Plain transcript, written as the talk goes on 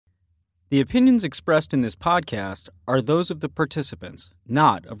The opinions expressed in this podcast are those of the participants,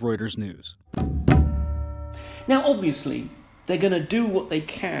 not of Reuters News. Now, obviously, they're going to do what they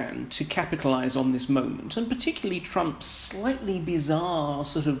can to capitalize on this moment, and particularly Trump's slightly bizarre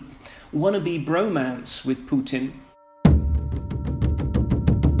sort of wannabe bromance with Putin.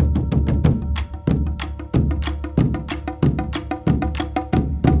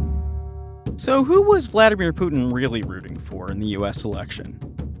 So who was Vladimir Putin really rooting for in the U.S. election?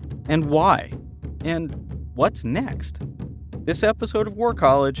 And why? And what's next? This episode of War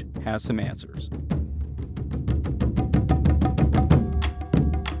College has some answers.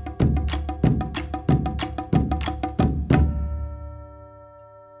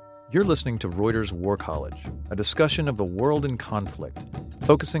 You're listening to Reuters War College, a discussion of the world in conflict,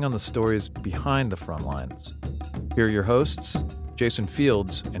 focusing on the stories behind the front lines. Here are your hosts, Jason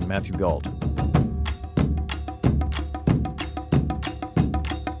Fields and Matthew Galt.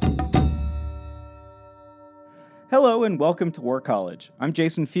 Hello and welcome to War College. I'm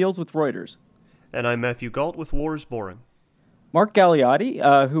Jason Fields with Reuters. And I'm Matthew Galt with War is Boring. Mark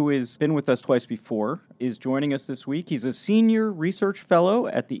Galliotti, who has been with us twice before, is joining us this week. He's a senior research fellow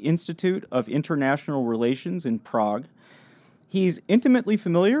at the Institute of International Relations in Prague. He's intimately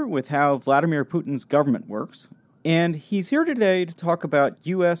familiar with how Vladimir Putin's government works, and he's here today to talk about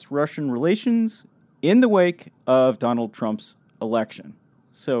U.S.-Russian relations in the wake of Donald Trump's election.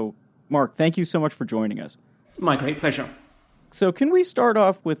 So, Mark, thank you so much for joining us. My great pleasure. So can we start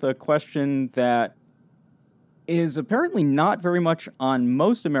off with a question that is apparently not very much on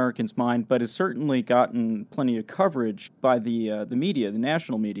most Americans' mind, but has certainly gotten plenty of coverage by the media, the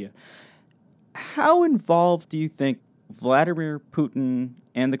national media. How involved do you think Vladimir Putin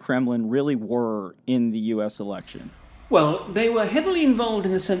and the Kremlin really were in the U.S. election? Well, they were heavily involved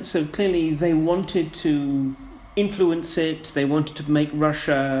in the sense of clearly they wanted to influence it, they wanted to make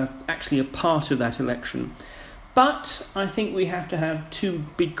Russia actually a part of that election. But I think we have to have two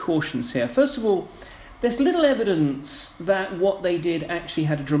big cautions here. First of all, there's little evidence that what they did actually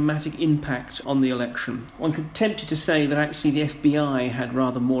had a dramatic impact on the election. One could be tempted to say that actually the FBI had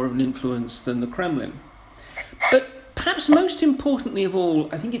rather more of an influence than the Kremlin. But perhaps most importantly of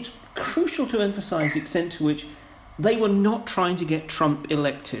all, I think it's crucial to emphasize the extent to which they were not trying to get Trump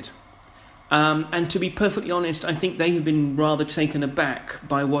elected. And to be perfectly honest, I think they have been rather taken aback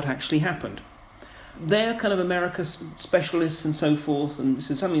by what actually happened. Their kind of America specialists and so forth, and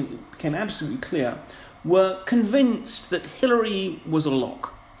this is something that became absolutely clear, were convinced that Hillary was a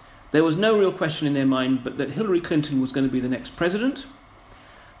lock. There was no real question in their mind but that Hillary Clinton was going to be the next president.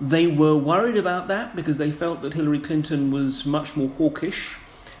 They were worried about that because they felt that Hillary Clinton was much more hawkish.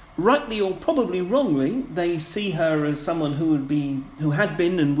 Rightly or probably wrongly, they see her as someone who had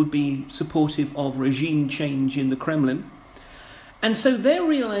been and would be supportive of regime change in the Kremlin. And so their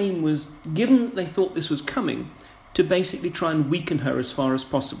real aim was, given that they thought this was coming, to basically try and weaken her as far as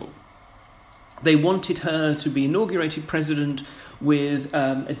possible. They wanted her to be inaugurated president with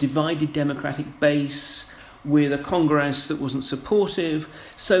a divided Democratic base, with a Congress that wasn't supportive,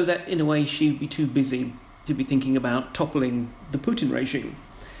 so that in a way she'd be too busy to be thinking about toppling the Putin regime.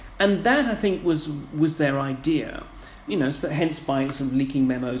 And that, I think, was their idea. You know, so hence by sort of leaking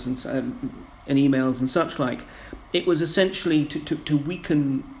memos and emails and such like, it was essentially to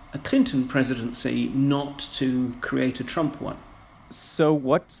weaken a Clinton presidency, not to create a Trump one. So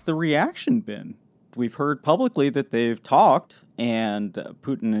what's the reaction been? We've heard publicly that they've talked, and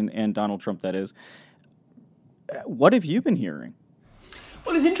Putin and Donald Trump, that is. What have you been hearing?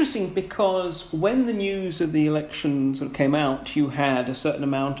 Well, it's interesting because when the news of the election sort of came out, you had a certain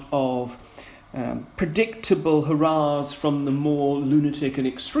amount of predictable hurrahs from the more lunatic and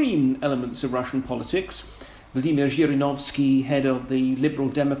extreme elements of Russian politics. Vladimir Zhirinovsky, head of the Liberal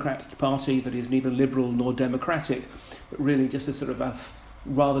Democratic Party, that is neither liberal nor democratic, but really just a sort of a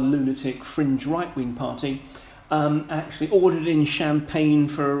rather lunatic fringe right-wing party, actually ordered in champagne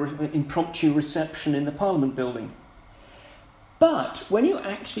for an impromptu reception in the Parliament building. But when you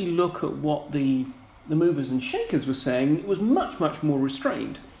actually look at what the movers and shakers were saying, it was much, much more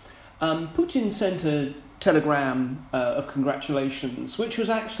restrained. Putin sent a telegram of congratulations, which was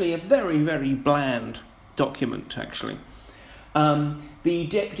actually a very, very bland document, actually. The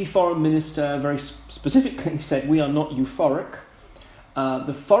deputy foreign minister very specifically said, "We are not euphoric."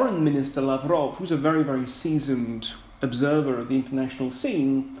 The foreign minister, Lavrov, who's a very, very seasoned observer of the international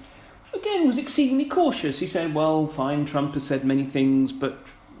scene, again was exceedingly cautious. He said, well, fine, Trump has said many things, but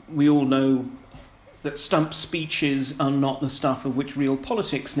we all know that stump speeches are not the stuff of which real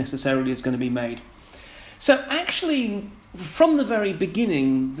politics necessarily is going to be made. So actually, from the very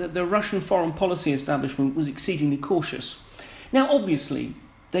beginning, the Russian foreign policy establishment was exceedingly cautious. Now, obviously,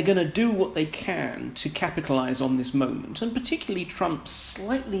 they're going to do what they can to capitalize on this moment, and particularly Trump's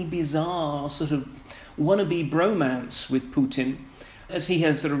slightly bizarre sort of wannabe bromance with Putin, as he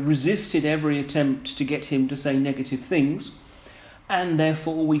has sort of resisted every attempt to get him to say negative things, and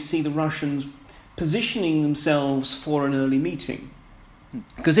therefore we see the Russians positioning themselves for an early meeting.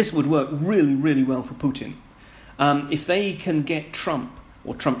 Because this would work really, really well for Putin. If they can get Trump,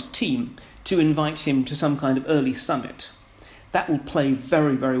 or Trump's team, to invite him to some kind of early summit, that will play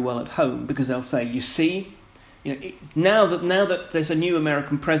very, very well at home, because they'll say, you see, now that there's a new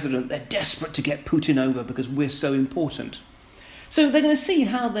American president, they're desperate to get Putin over because we're so important. So they're going to see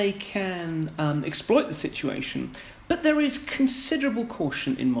how they can exploit the situation. But there is considerable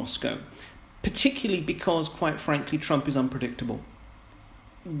caution in Moscow, particularly because, quite frankly, Trump is unpredictable.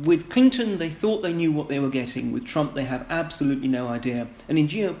 With Clinton, they thought they knew what they were getting. With Trump, they have absolutely no idea. And in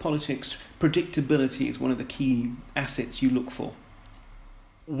geopolitics, predictability is one of the key assets you look for.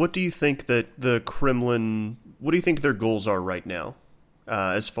 What do you think that the Kremlin, what do you think their goals are right now,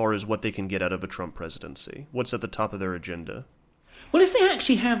 as far as what they can get out of a Trump presidency? What's at the top of their agenda? Well, if they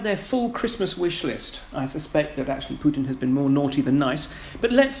actually have their full Christmas wish list, I suspect that actually Putin has been more naughty than nice,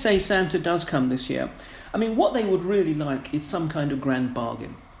 but let's say Santa does come this year. I mean, what they would really like is some kind of grand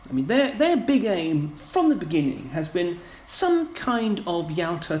bargain. I mean, their big aim from the beginning has been some kind of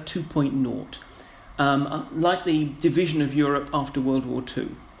Yalta 2.0, like the division of Europe after World War II,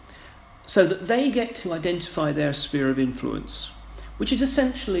 so that they get to identify their sphere of influence, which is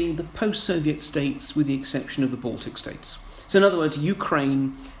essentially the post-Soviet states with the exception of the Baltic states. So in other words,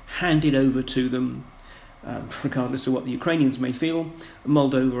 Ukraine handed over to them, regardless of what the Ukrainians may feel,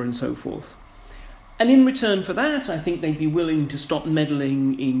 Moldova and so forth. And in return for that, I think they'd be willing to stop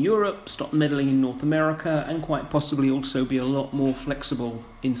meddling in Europe, stop meddling in North America, and quite possibly also be a lot more flexible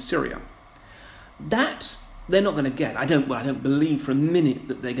in Syria. That they're not going to get. I don't believe for a minute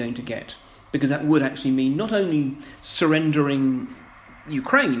that they're going to get, because that would actually mean not only surrendering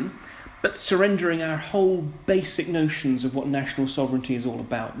Ukraine, but surrendering our whole basic notions of what national sovereignty is all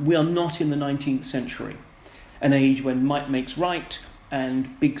about. We are not in the 19th century, an age when might makes right,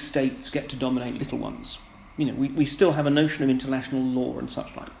 and big states get to dominate little ones. We still have a notion of international law and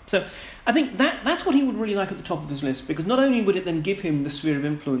such like. So I think that's what he would really like at the top of his list, because not only would it then give him the sphere of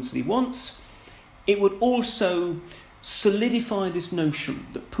influence that he wants, it would also solidify this notion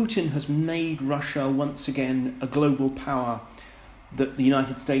that Putin has made Russia once again a global power that the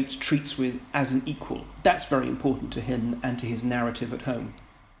United States treats with as an equal. That's very important to him and to his narrative at home.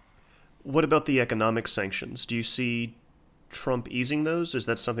 What about the economic sanctions? Do you see Trump easing those? Is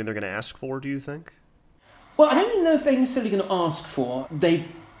that something they're going to ask for, do you think? Well, I don't really know if they're necessarily going to ask for. They've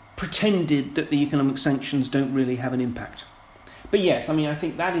pretended that the economic sanctions don't really have an impact. But yes, I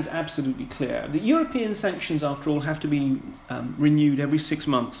think that is absolutely clear. The European sanctions, after all, have to be renewed every 6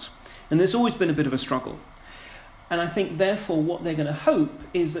 months. And there's always been a bit of a struggle. And I think, therefore, what they're going to hope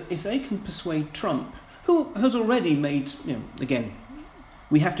is that if they can persuade Trump, who has already made, again,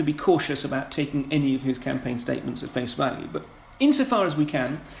 we have to be cautious about taking any of his campaign statements at face value, but insofar as we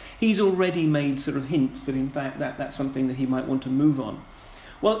can, he's already made sort of hints that in fact that's something that he might want to move on.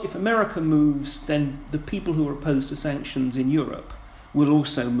 Well, if America moves, then the people who are opposed to sanctions in Europe will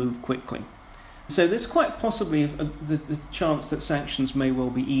also move quickly. So there's quite possibly the chance that sanctions may well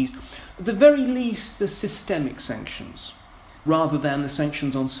be eased. At the very least, the systemic sanctions, rather than the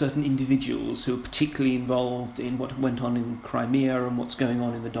sanctions on certain individuals who are particularly involved in what went on in Crimea and what's going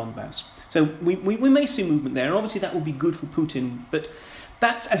on in the Donbass. So we may see movement there, and obviously that will be good for Putin, but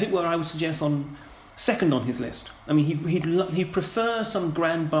that's, as it were, I would suggest, second on his list. I mean, he'd prefer some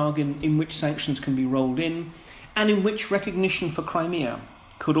grand bargain in which sanctions can be rolled in, and in which recognition for Crimea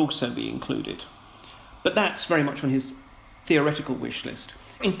could also be included. But that's very much on his theoretical wish list.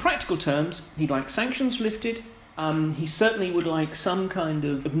 In practical terms, he'd like sanctions lifted. He certainly would like some kind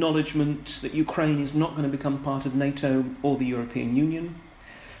of acknowledgement that Ukraine is not going to become part of NATO or the European Union.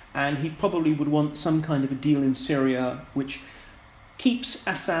 And he probably would want some kind of a deal in Syria which keeps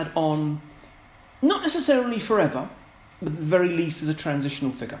Assad on, not necessarily forever, but at the very least as a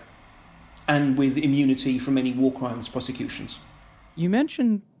transitional figure, and with immunity from any war crimes prosecutions. You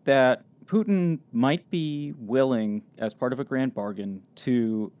mentioned that Putin might be willing, as part of a grand bargain,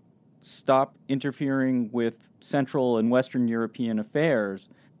 to stop interfering with Central and Western European affairs.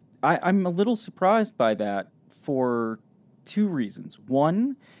 I'm a little surprised by that for two reasons.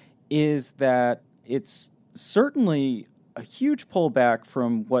 One is that it's certainly a huge pullback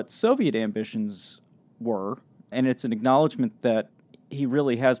from what Soviet ambitions were, and it's an acknowledgement that he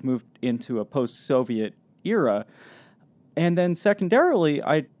really has moved into a post-Soviet era. And then secondarily,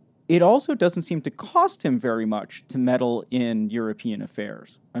 it also doesn't seem to cost him very much to meddle in European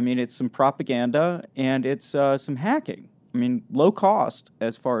affairs. I mean, it's some propaganda and it's some hacking. I mean, low cost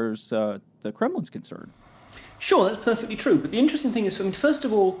as far as the Kremlin's concerned. Sure, that's perfectly true. But the interesting thing is, first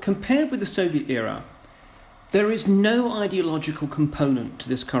of all, compared with the Soviet era, there is no ideological component to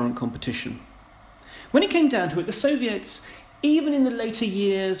this current competition. When it came down to it, the Soviets, even in the later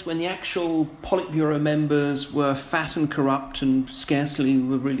years when the actual Politburo members were fat and corrupt and scarcely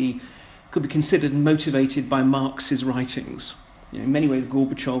could be considered motivated by Marx's writings. In many ways,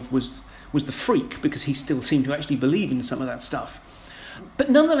 Gorbachev was the freak because he still seemed to actually believe in some of that stuff. But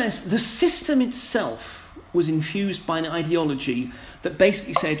nonetheless, the system itself was infused by an ideology that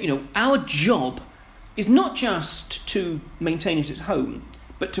basically said, our job is not just to maintain it at home,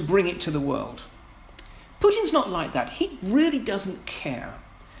 but to bring it to the world. Putin's not like that. He really doesn't care.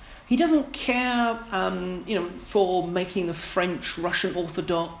 He doesn't care, for making the French Russian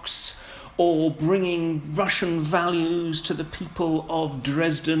Orthodox or bringing Russian values to the people of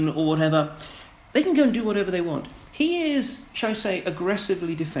Dresden or whatever. They can go and do whatever they want. He is, shall I say,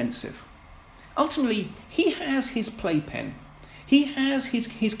 aggressively defensive. Ultimately, he has his playpen. He has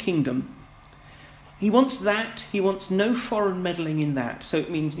his kingdom. He wants that. He wants no foreign meddling in that. So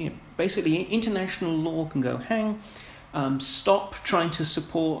it means, basically international law can go hang. Stop trying to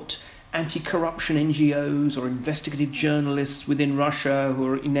support anti-corruption NGOs or investigative journalists within Russia who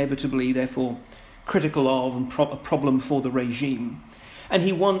are inevitably, therefore, critical of and a problem for the regime. And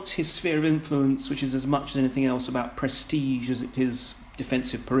he wants his sphere of influence, which is as much as anything else about prestige as it is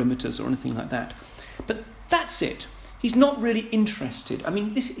defensive perimeters or anything like that. But that's it. He's not really interested. I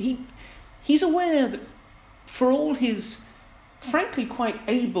mean, he's aware that for all his, frankly, quite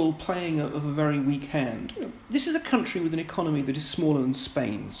able playing of a very weak hand, this is a country with an economy that is smaller than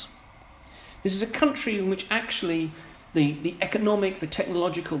Spain's. This is a country in which actually the economic, the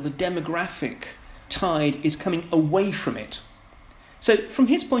technological, the demographic tide is coming away from it. So from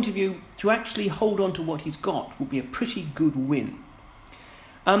his point of view, to actually hold on to what he's got would be a pretty good win.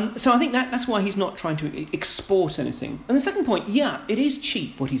 So I think that's why he's not trying to export anything. And the second point, it is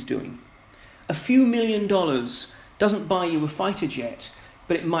cheap what he's doing. A few $1 million doesn't buy you a fighter jet,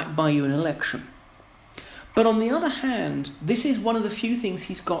 but it might buy you an election. But on the other hand, this is one of the few things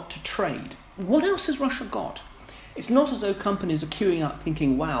he's got to trade. What else has Russia got? It's not as though companies are queuing up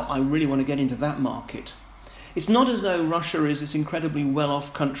thinking, wow, I really want to get into that market. It's not as though Russia is this incredibly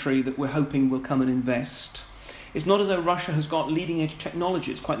well-off country that we're hoping will come and invest. It's not as though Russia has got leading-edge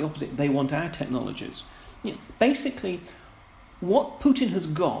technology. It's quite the opposite. They want our technologies. Basically, what Putin has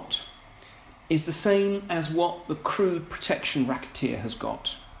got is the same as what the crude protection racketeer has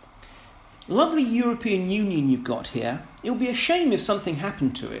got. Lovely European Union you've got here. It would be a shame if something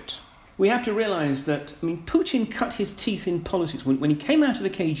happened to it. We have to realise that, Putin cut his teeth in politics when he came out of the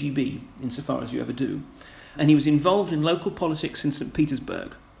KGB, insofar as you ever do, and he was involved in local politics in St.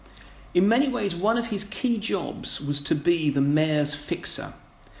 Petersburg. In many ways, one of his key jobs was to be the mayor's fixer.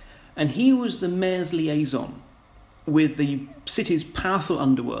 And he was the mayor's liaison with the city's powerful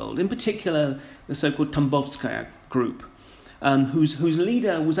underworld, in particular the so-called Tambovskaya group, whose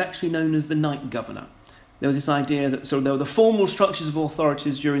leader was actually known as the night governor. There was this idea that there were the formal structures of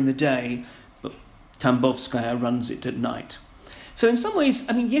authorities during the day, but Tambovskaya runs it at night. So in some ways,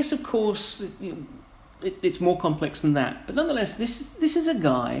 yes, of course, it's more complex than that. But nonetheless, this is a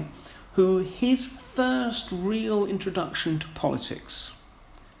guy who his first real introduction to politics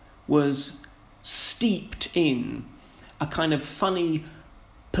was steeped in a kind of funny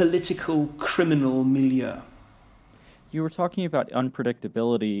political criminal milieu. You were talking about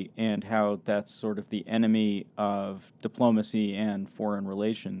unpredictability and how that's sort of the enemy of diplomacy and foreign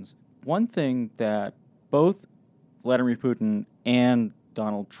relations. One thing that both Vladimir Putin and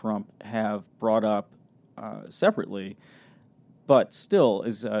Donald Trump have brought up separately, but still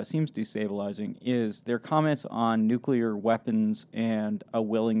seems destabilizing, is their comments on nuclear weapons and a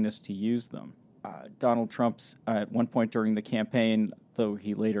willingness to use them. Donald Trump's, at one point during the campaign, though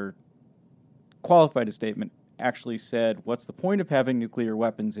he later qualified his statement, actually said, what's the point of having nuclear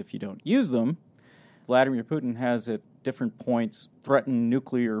weapons if you don't use them? Vladimir Putin has at different points threatened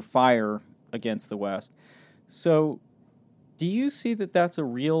nuclear fire against the West. So do you see that that's a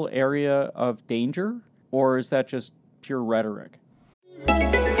real area of danger, or is that just pure rhetoric?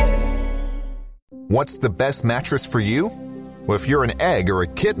 What's the best mattress for you? Well, if you're an egg or a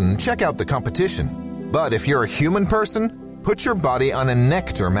kitten, check out the competition. But if you're a human person, put your body on a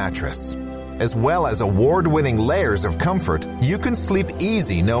Nectar mattress. As well as award-winning layers of comfort, you can sleep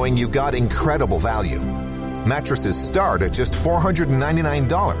easy knowing you got incredible value. Mattresses start at just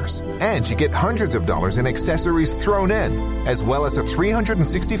 $499, and you get hundreds of dollars in accessories thrown in, as well as a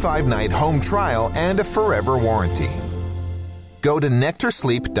 365-night home trial and a forever warranty. Go to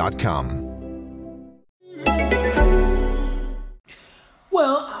nectarsleep.com.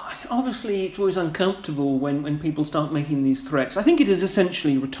 Well, obviously it's always uncomfortable when people start making these threats. I think it is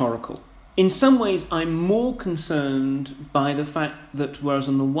essentially rhetorical. In some ways, I'm more concerned by the fact that whereas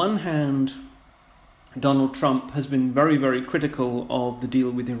on the one hand, Donald Trump has been very, very critical of the deal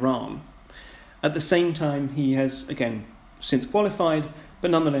with Iran, at the same time he has, again, since qualified,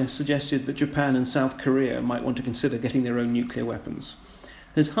 but nonetheless suggested that Japan and South Korea might want to consider getting their own nuclear weapons.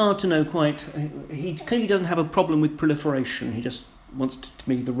 It's hard to know quite. He clearly doesn't have a problem with proliferation. He just wants to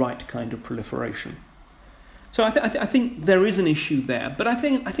be the right kind of proliferation. So I think there is an issue there. But I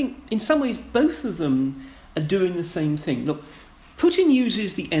think in some ways both of them are doing the same thing. Look, Putin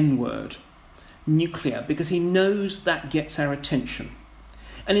uses the N-word, nuclear, because he knows that gets our attention.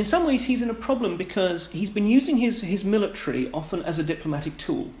 And in some ways he's in a problem because he's been using his military often as a diplomatic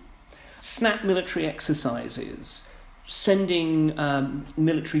tool. Snap military exercises, sending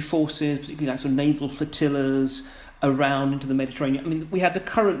military forces, particularly like sort of naval flotillas, around into the Mediterranean. I mean, we have the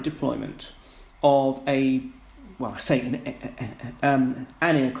current deployment of an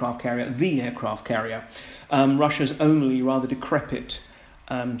aircraft carrier, the aircraft carrier, Russia's only rather decrepit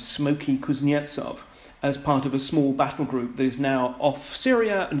Smoky Kuznetsov, as part of a small battle group that is now off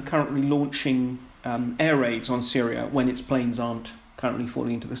Syria and currently launching air raids on Syria when its planes aren't currently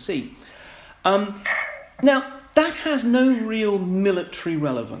falling into the sea. Now, that has no real military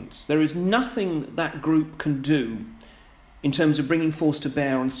relevance. There is nothing that group can do in terms of bringing force to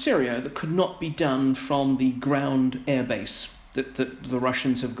bear on Syria that could not be done from the ground airbase that the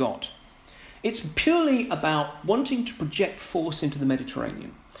Russians have got. It's purely about wanting to project force into the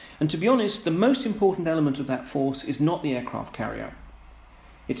Mediterranean. And to be honest, the most important element of that force is not the aircraft carrier.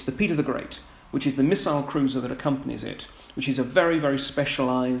 It's the Peter the Great, which is the missile cruiser that accompanies it, which is a very, very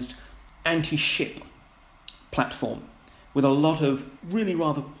specialised anti-ship platform with a lot of really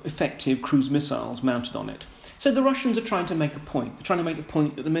rather effective cruise missiles mounted on it. So the Russians are trying to make a point. They're trying to make the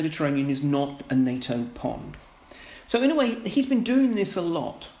point that the Mediterranean is not a NATO pond. So in a way, he's been doing this a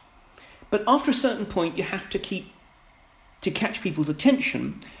lot. But after a certain point, you have to catch people's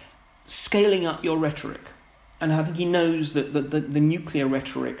attention, scaling up your rhetoric. And I think he knows that the nuclear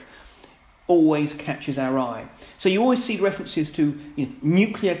rhetoric always catches our eye. So you always see references to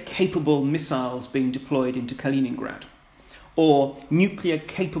nuclear-capable missiles being deployed into Kaliningrad, or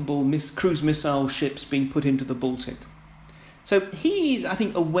nuclear-capable cruise missile ships being put into the Baltic. So he's, I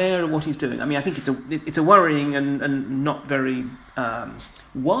think, aware of what he's doing. I mean, I think it's a worrying and not very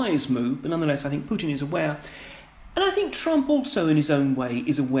wise move, but nonetheless, I think Putin is aware. And I think Trump also, in his own way,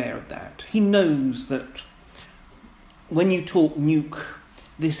 is aware of that. He knows that when you talk nuke,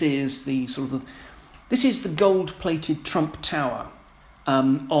 this is the gold-plated Trump Tower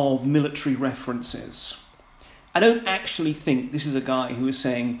of military references. I don't actually think this is a guy who is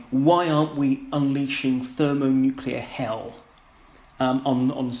saying, why aren't we unleashing thermonuclear hell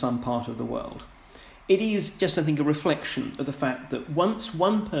on some part of the world? It is just, I think, a reflection of the fact that once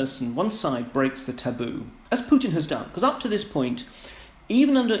one side breaks the taboo, as Putin has done, because up to this point,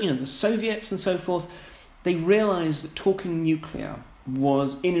 even under the Soviets and so forth, they realised that talking nuclear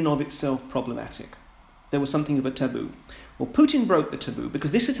was in and of itself problematic. There was something of a taboo. Well, Putin broke the taboo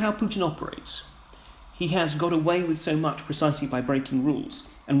because this is how Putin operates. He has got away with so much precisely by breaking rules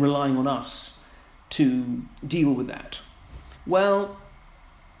and relying on us to deal with that. Well,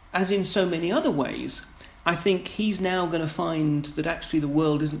 as in so many other ways, I think he's now going to find that actually the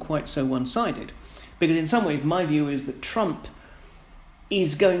world isn't quite so one-sided. Because in some ways, my view is that Trump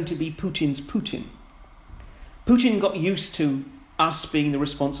is going to be Putin's Putin. Putin got used to us being the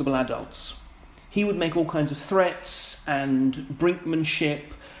responsible adults. He would make all kinds of threats and brinkmanship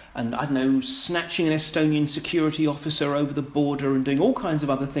and, I don't know, snatching an Estonian security officer over the border and doing all kinds of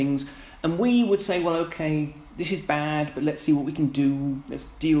other things. And we would say, well, okay, this is bad, but let's see what we can do. Let's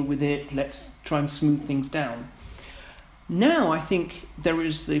deal with it. Let's try and smooth things down. Now I think there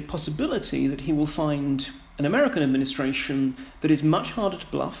is the possibility that he will find an American administration that is much harder to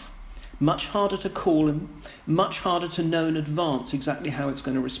bluff, much harder to call him, much harder to know in advance exactly how it's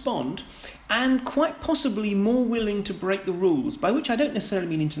going to respond, and quite possibly more willing to break the rules, by which I don't necessarily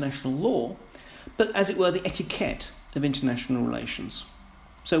mean international law, but as it were the etiquette of international relations.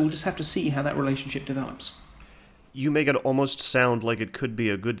 So we'll just have to see how that relationship develops. You make it almost sound like it could be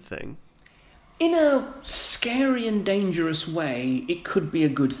a good thing. In a scary and dangerous way, it could be a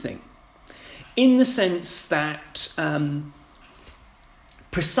good thing. In the sense that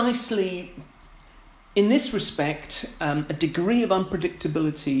precisely in this respect, a degree of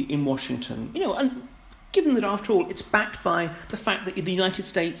unpredictability in Washington, and given that, after all, it's backed by the fact that the United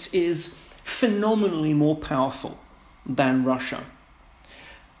States is phenomenally more powerful than Russia.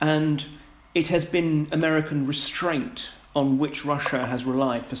 And it has been American restraint on which Russia has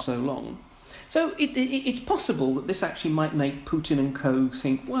relied for so long. So it's possible that this actually might make Putin and co.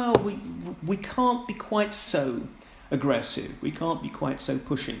 think, well, we can't be quite so aggressive, we can't be quite so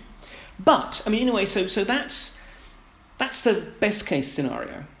pushy. But, anyway, so that's the best case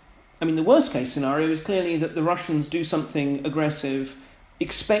scenario. The worst case scenario is clearly that the Russians do something aggressive,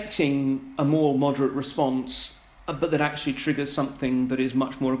 expecting a more moderate response, but that actually triggers something that is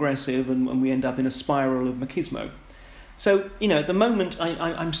much more aggressive, and we end up in a spiral of machismo. So, at the moment,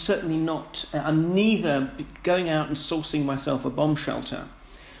 I'm certainly not, I'm neither going out and sourcing myself a bomb shelter,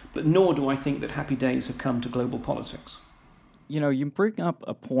 but nor do I think that happy days have come to global politics. You bring up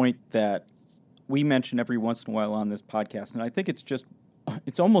a point that we mention every once in a while on this podcast, and I think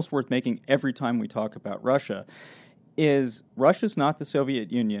it's almost worth making every time we talk about Russia, is Russia's not the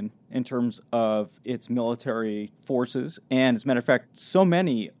Soviet Union in terms of its military forces, and as a matter of fact, so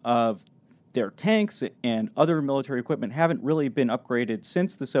many of their tanks and other military equipment haven't really been upgraded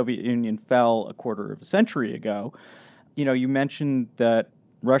since the Soviet Union fell a quarter of a century ago. You mentioned that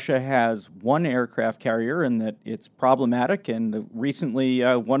Russia has one aircraft carrier and that it's problematic, and recently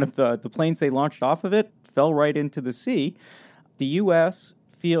one of the planes they launched off of it fell right into the sea. The U.S.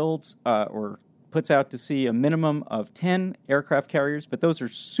 fields or puts out to sea a minimum of 10 aircraft carriers, but those are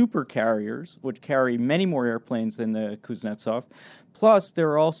super carriers, which carry many more airplanes than the Kuznetsov. Plus, there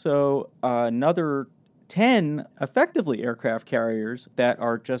are also another 10 effectively aircraft carriers that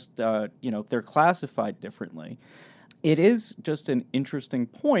are just, they're classified differently. It is just an interesting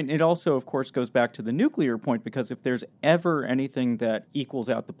point. It also, of course, goes back to the nuclear point, because if there's ever anything that equals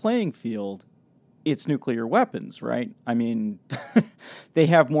out the playing field, it's nuclear weapons, right? They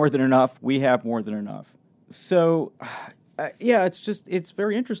have more than enough. We have more than enough. So, it's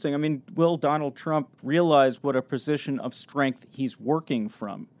very interesting. Will Donald Trump realize what a position of strength he's working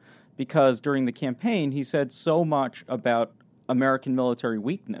from? Because during the campaign, he said so much about American military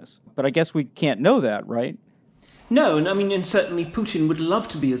weakness. But I guess we can't know that, right? No, and certainly Putin would love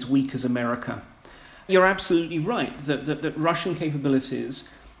to be as weak as America. You're absolutely right that Russian capabilities,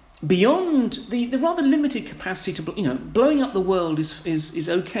 beyond the rather limited capacity to, blowing up the world is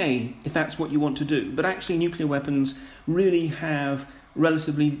okay if that's what you want to do, but actually nuclear weapons really have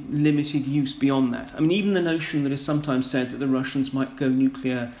relatively limited use beyond that. Even the notion that is sometimes said that the Russians might go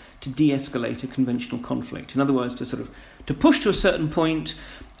nuclear to de-escalate a conventional conflict. In other words, to push to a certain point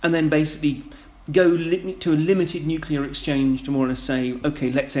and then basically go to a limited nuclear exchange to more or less say,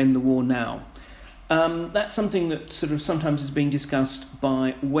 okay, let's end the war now. That's something that sometimes is being discussed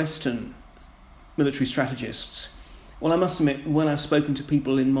by Western military strategists. Well, I must admit, when I've spoken to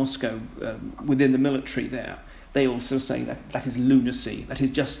people in Moscow within the military there, they also say that is lunacy. That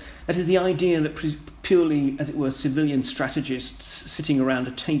is the idea that purely, as it were, civilian strategists sitting around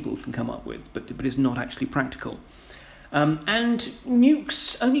a table can come up with, but is not actually practical. And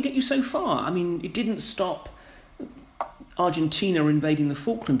nukes only get you so far. It didn't stop Argentina invading the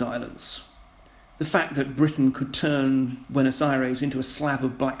Falkland Islands. The fact that Britain could turn Buenos Aires into a slab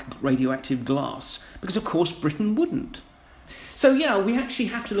of black radioactive glass, because of course Britain wouldn't. So we actually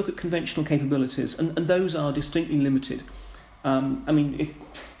have to look at conventional capabilities, and those are distinctly limited.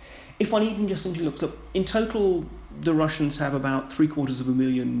 If one even just simply looks up, in total the Russians have about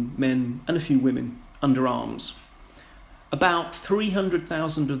 750,000 men and a few women under arms. About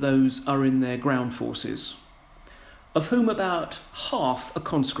 300,000 of those are in their ground forces, of whom about half are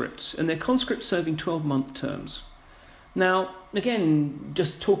conscripts, and they're conscripts serving 12-month terms. Now, again,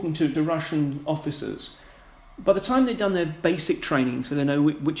 just talking to the Russian officers, by the time they've done their basic training, so they know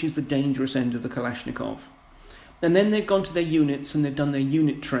which is the dangerous end of the Kalashnikov, and then they've gone to their units and they've done their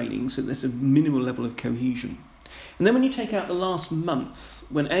unit training, so there's a minimal level of cohesion. And then when you take out the last month,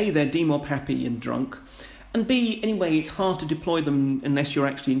 when A, they're demop happy and drunk, and B, anyway, it's hard to deploy them unless you're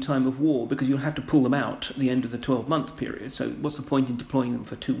actually in time of war, because you'll have to pull them out at the end of the 12-month period. So what's the point in deploying them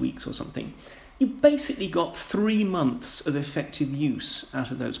for 2 weeks or something? You've basically got 3 months of effective use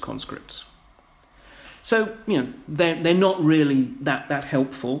out of those conscripts. So, they're not really that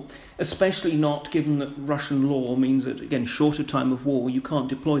helpful, especially not given that Russian law means that, again, short of time of war, you can't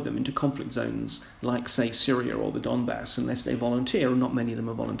deploy them into conflict zones like, say, Syria or the Donbass unless they volunteer, and not many of them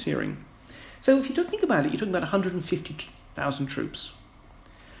are volunteering. So if you don't think about it, you're talking about 150,000 troops.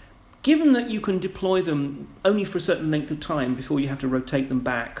 Given that you can deploy them only for a certain length of time before you have to rotate them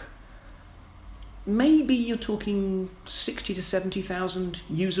back, maybe you're talking 60 to 70,000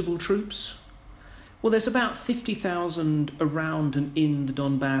 usable troops. Well, there's about 50,000 around and in the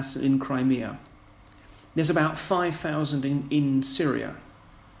Donbass in Crimea. There's about 5,000 in Syria.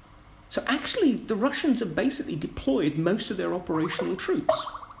 So actually, the Russians have basically deployed most of their operational troops.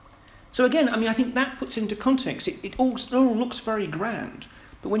 So again, I mean, I think that puts into context. It all looks very grand,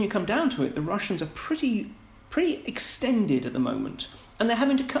 but when you come down to it, the Russians are pretty extended at the moment, and they're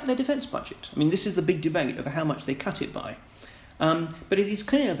having to cut their defence budget. I mean, this is the big debate over how much they cut it by. But it is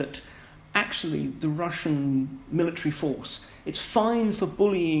clear that actually the Russian military force, it's fine for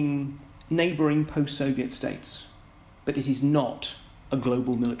bullying neighbouring post-Soviet states, but it is not a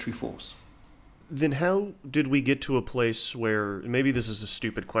global military force. Then how did we get to a place where, maybe this is a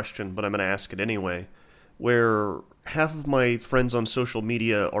stupid question, but I'm going to ask it anyway, where half of my friends on social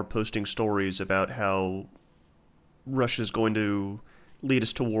media are posting stories about how Russia's going to lead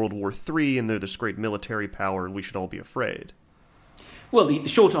us to World War III and they're this great military power and we should all be afraid? Well, the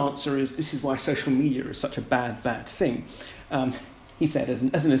short answer is this is why social media is such a bad thing, he said,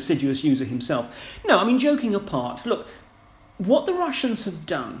 as an assiduous user himself. No, I mean, joking apart, look, what the Russians have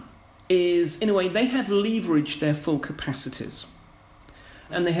done is, in a way, they have leveraged their full capacities.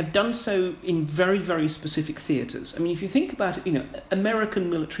 And they have done so in very, very specific theatres. I mean, if you think about it, American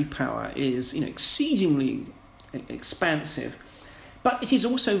military power is, exceedingly expansive, but it is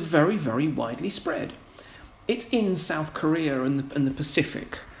also very, very widely spread. It's in South Korea and the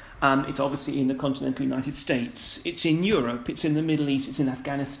Pacific. It's obviously in the continental United States. It's in Europe. It's in the Middle East. It's in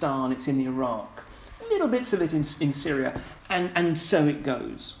Afghanistan. It's in Iraq. Little bits of it in Syria, and so it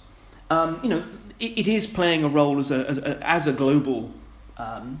goes. It is playing a role as a global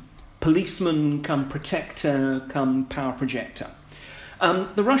policeman, come protector, come power projector.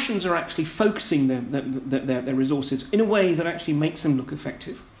 The Russians are actually focusing their resources in a way that actually makes them look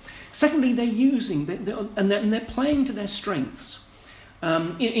effective. Secondly, they're using and they're playing to their strengths.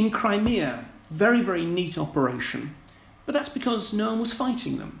 In Crimea, very, very neat operation, but that's because no one was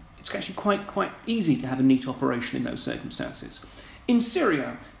fighting them. It's actually quite easy to have a neat operation in those circumstances. In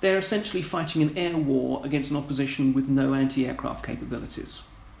Syria, they're essentially fighting an air war against an opposition with no anti-aircraft capabilities.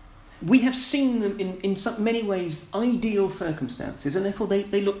 We have seen them in many ways ideal circumstances, and therefore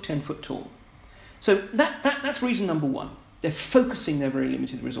they look 10 foot tall. So that's reason number one. They're focusing their very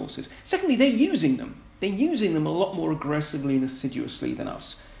limited resources. Secondly, they're using them. They're using them a lot more aggressively and assiduously than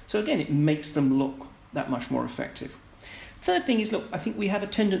us. So again, it makes them look that much more effective. Third thing is, look, I think we have a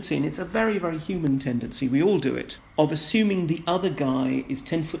tendency, and it's a very, very human tendency, we all do it, of assuming the other guy is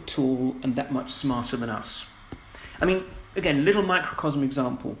 10 foot tall and that much smarter than us. I mean, again, little microcosm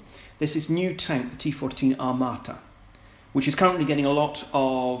example. There's this new tank, the T-14 Armata, which is currently getting a lot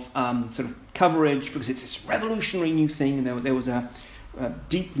of sort of coverage because it's this revolutionary new thing. And there was a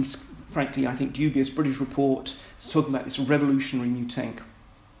deeply, frankly, I think, dubious British report talking about this revolutionary new tank.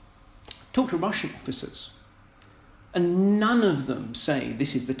 Talk to Russian officers, and none of them say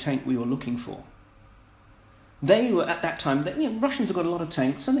this is the tank we were looking for. They were at that time, Russians have got a lot of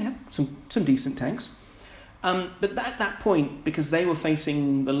tanks, and they have some decent tanks. But at that point, because they were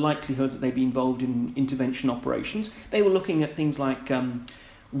facing the likelihood that they'd be involved in intervention operations, they were looking at things like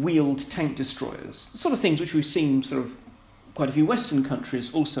wheeled tank destroyers, the sort of things which we've seen sort of quite a few Western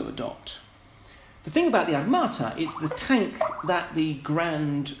countries also adopt. The thing about the Armata is the tank that the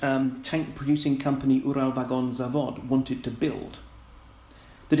grand tank-producing company Uralvagon Zavod wanted to build.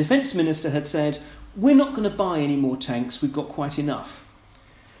 The defence minister had said, we're not going to buy any more tanks, we've got quite enough.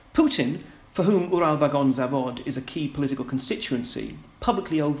 Putin, for whom Uralvagon Zavod is a key political constituency,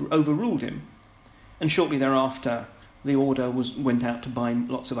 publicly overruled him. And shortly thereafter, the order went out to buy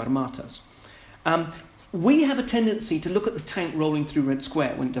lots of Armatas. We have a tendency to look at the tank rolling through Red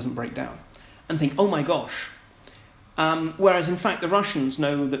Square when it doesn't break down and think, oh my gosh. Whereas, in fact, the Russians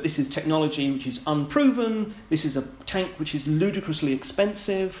know that this is technology which is unproven, this is a tank which is ludicrously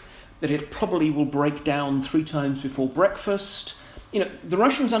expensive, that it probably will break down 3 times before breakfast. The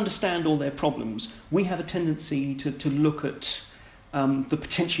Russians understand all their problems. We have a tendency to look at the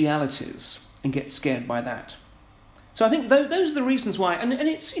potentialities and get scared by that. So I think those are the reasons why. And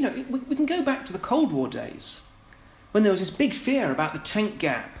it's, we can go back to the Cold War days when there was this big fear about the tank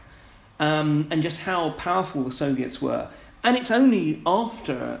gap and just how powerful the Soviets were. And it's only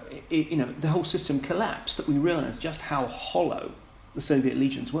after the whole system collapsed that we realised just how hollow the Soviet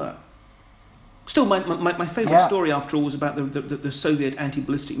legions were. Still, my favourite story, after all, was about the Soviet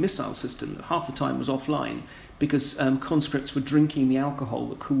anti-ballistic missile system that half the time was offline because conscripts were drinking the alcohol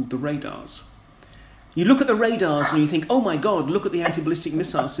that cooled the radars. You look at the radars and you think, oh my God, look at the anti-ballistic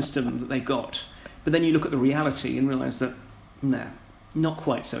missile system that they got. But then you look at the reality and realise that, nah, not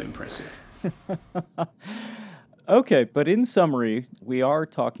quite so impressive. Okay, but in summary, we are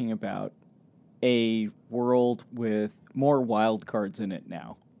talking about a world with more wild cards in it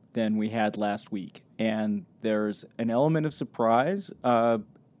now than we had last week. And there's an element of surprise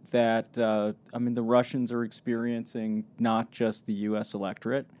that, the Russians are experiencing not just the U.S.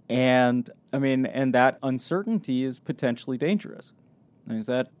 electorate. And that uncertainty is potentially dangerous. Is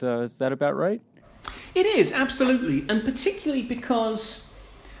that about right? It is, absolutely. And particularly because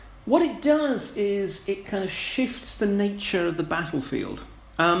what it does is it kind of shifts the nature of the battlefield.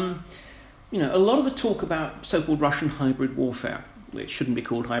 A lot of the talk about so-called Russian hybrid warfare, which shouldn't be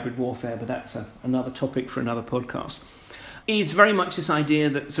called hybrid warfare, but that's another topic for another podcast, is very much this idea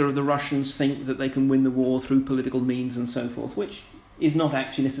that sort of the Russians think that they can win the war through political means and so forth, which is not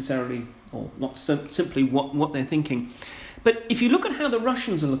actually necessarily, or not simply what they're thinking. But if you look at how the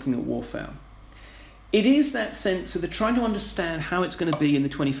Russians are looking at warfare, it is that sense of they're trying to understand how it's going to be in the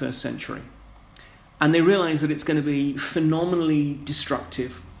 21st century. And they realize that it's going to be phenomenally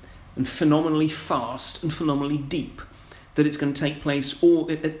destructive and phenomenally fast and phenomenally deep, that it's going to take place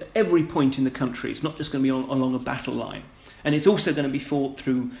at every point in the country. It's not just going to be along a battle line. And it's also going to be fought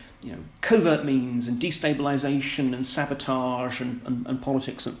through covert means and destabilization and sabotage and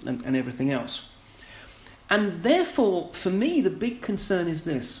politics and everything else. And therefore, for me, the big concern is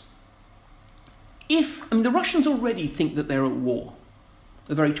this. The Russians already think that they're at war,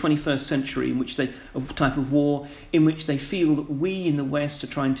 a very 21st century a type of war in which they feel that we in the West are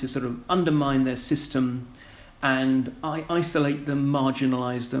trying to sort of undermine their system and isolate them,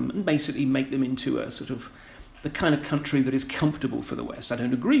 marginalize them, and basically make them into a sort of the kind of country that is comfortable for the West. I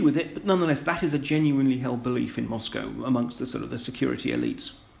don't agree with it, but nonetheless, that is a genuinely held belief in Moscow amongst the sort of the security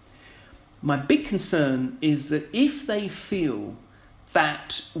elites. My big concern is that if they feel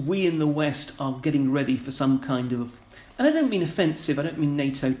that we in the West are getting ready for some kind of, and I don't mean offensive, I don't mean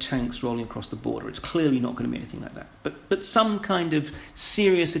NATO tanks rolling across the border, it's clearly not going to be anything like that, but some kind of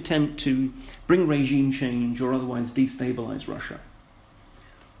serious attempt to bring regime change or otherwise destabilize Russia.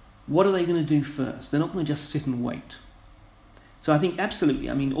 What are they going to do first? They're not going to just sit and wait. So I think absolutely,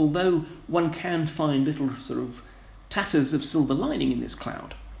 although one can find little sort of tatters of silver lining in this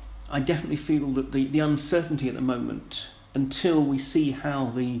cloud, I definitely feel that the uncertainty at the moment, until we see how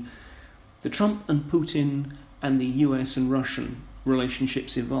the Trump and Putin and the US and Russian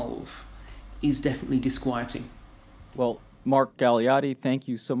relationships evolve, is definitely disquieting. Well, Mark Galeotti, thank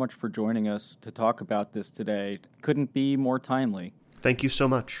you so much for joining us to talk about this today. Couldn't be more timely. Thank you so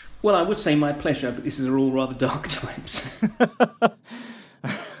much. Well, I would say my pleasure, but this is all rather dark times.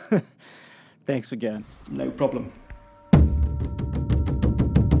 Thanks again. No problem.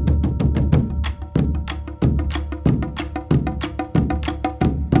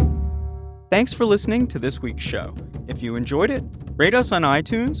 Thanks for listening to this week's show. If you enjoyed it, rate us on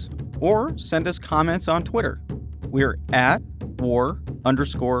iTunes or send us comments on Twitter. We're at war_college.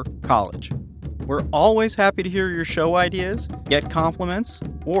 We're always happy to hear your show ideas, get compliments,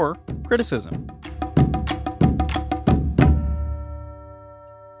 or criticism.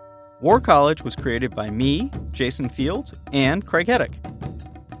 War College was created by me, Jason Fields, and Craig Heddick.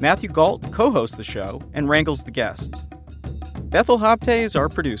 Matthew Galt co-hosts the show and wrangles the guests. Bethel Hopte is our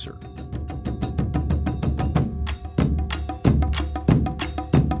producer.